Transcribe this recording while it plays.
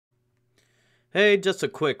Hey, just a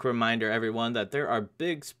quick reminder everyone that there are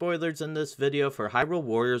big spoilers in this video for Hyrule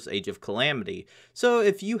Warriors Age of Calamity. So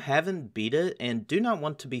if you haven't beat it and do not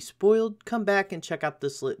want to be spoiled, come back and check out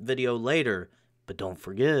this video later. But don't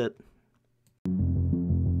forget.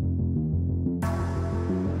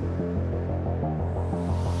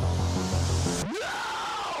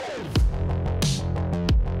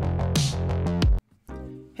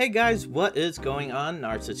 Hey guys, what is going on?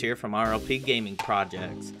 Narcissus here from RLP Gaming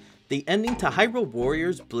Projects. The ending to Hyrule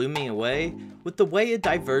Warriors blew me away with the way it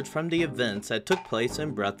diverged from the events that took place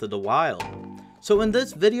in Breath of the Wild. So in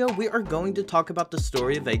this video, we are going to talk about the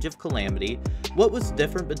story of Age of Calamity, what was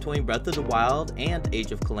different between Breath of the Wild and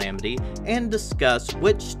Age of Calamity, and discuss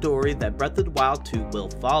which story that Breath of the Wild 2 will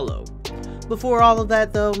follow. Before all of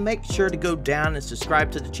that though, make sure to go down and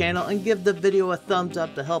subscribe to the channel and give the video a thumbs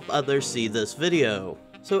up to help others see this video.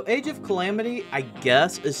 So Age of Calamity, I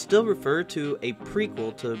guess, is still referred to a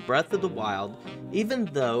prequel to Breath of the Wild, even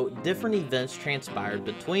though different events transpired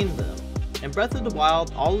between them. In Breath of the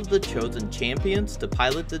Wild, all of the chosen champions to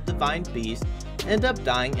pilot the Divine Beast end up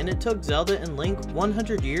dying, and it took Zelda and Link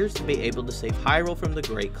 100 years to be able to save Hyrule from the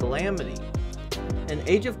Great Calamity. In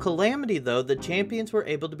Age of Calamity though, the champions were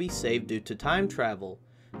able to be saved due to time travel.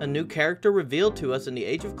 A new character revealed to us in the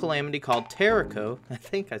Age of Calamity called Terrako, I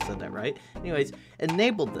think I said that right, anyways,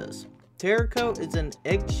 enabled this. Terrako is an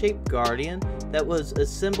egg-shaped guardian that was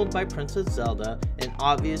assembled by Princess Zelda and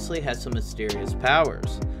obviously has some mysterious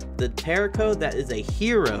powers. The Terrako that is a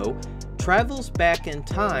hero travels back in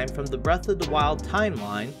time from the Breath of the Wild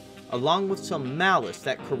timeline, along with some malice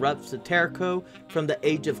that corrupts the Terrako from the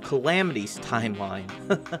Age of Calamity's timeline.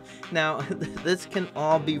 Now, this can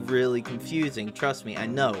all be really confusing, trust me, I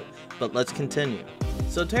know, but let's continue.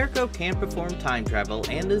 So Terrako can perform time travel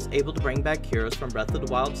and is able to bring back heroes from Breath of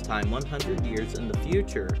the Wild's time 100 years in the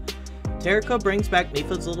future. Terrako brings back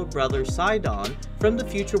Mipha's little brother Sidon from the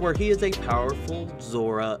future where he is a powerful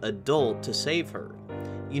Zora adult to save her.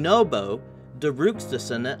 Yunobo, Daruk's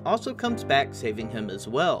descendant, also comes back saving him as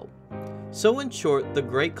well. So in short, the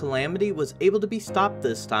Great Calamity was able to be stopped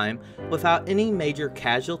this time without any major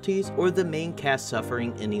casualties or the main cast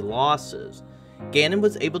suffering any losses. Ganon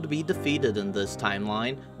was able to be defeated in this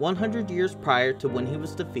timeline 100 years prior to when he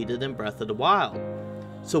was defeated in Breath of the Wild.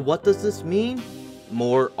 So what does this mean?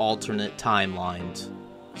 More alternate timelines.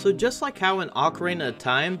 So just like how in Ocarina of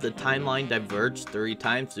Time the timeline diverged 3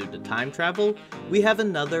 times due to time travel, we have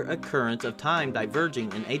another occurrence of time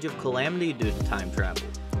diverging in Age of Calamity due to time travel.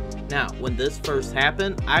 Now, when this first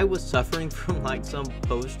happened, I was suffering from like some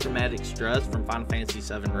post-traumatic stress from Final Fantasy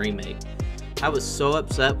VII Remake. I was so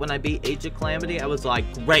upset when I beat Age of Calamity, I was like,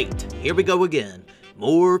 great, here we go again.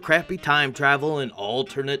 More crappy time travel and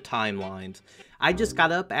alternate timelines. I just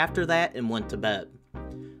got up after that and went to bed.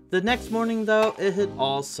 The next morning though, it had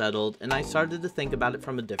all settled and I started to think about it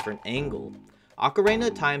from a different angle. Ocarina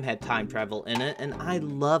of Time had time travel in it and I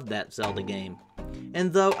loved that Zelda game.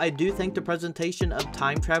 And though I do think the presentation of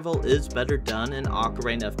time travel is better done in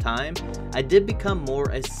Ocarina of Time, I did become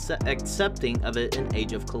more accepting of it in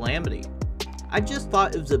Age of Calamity. I just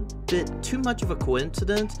thought it was a bit too much of a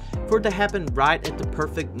coincidence for it to happen right at the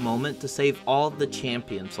perfect moment to save all of the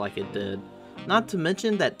champions like it did. Not to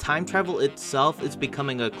mention that time travel itself is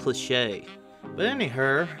becoming a cliche. But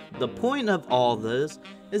anyhow, the point of all this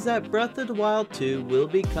is that Breath of the Wild 2 will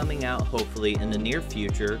be coming out hopefully in the near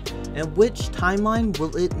future, and which timeline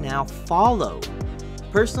will it now follow?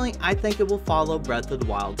 Personally, I think it will follow Breath of the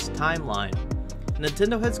Wild's timeline.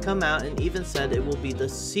 Nintendo has come out and even said it will be the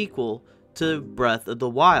sequel to Breath of the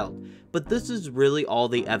Wild, but this is really all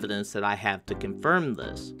the evidence that I have to confirm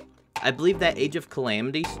this. I believe that Age of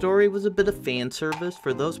Calamity story was a bit of fan service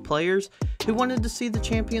for those players who wanted to see the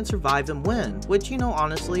champion survive and win, which, you know,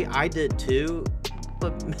 honestly, I did too,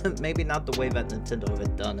 but maybe not the way that Nintendo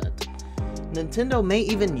had done it. Nintendo may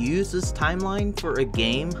even use this timeline for a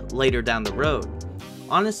game later down the road.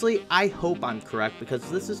 Honestly, I hope I'm correct because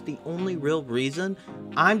this is the only real reason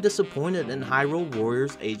I'm disappointed in Hyrule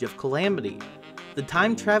Warriors Age of Calamity. The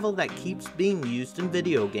time travel that keeps being used in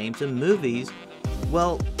video games and movies,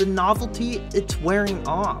 well, the novelty, it's wearing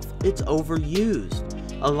off. It's overused.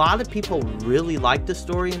 A lot of people really like the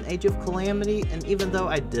story in Age of Calamity, and even though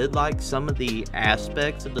I did like some of the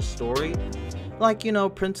aspects of the story, like, you know,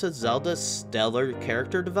 Princess Zelda's stellar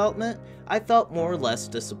character development, I felt more or less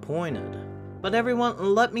disappointed. But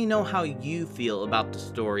everyone, let me know how you feel about the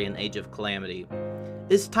story in Age of Calamity.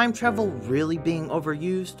 Is time travel really being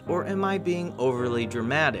overused, or am I being overly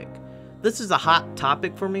dramatic? This is a hot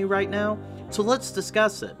topic for me right now, so let's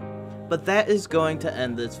discuss it. But that is going to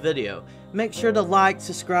end this video. Make sure to like,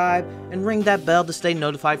 subscribe, and ring that bell to stay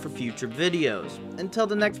notified for future videos. Until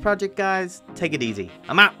the next project, guys, take it easy.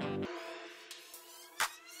 I'm out!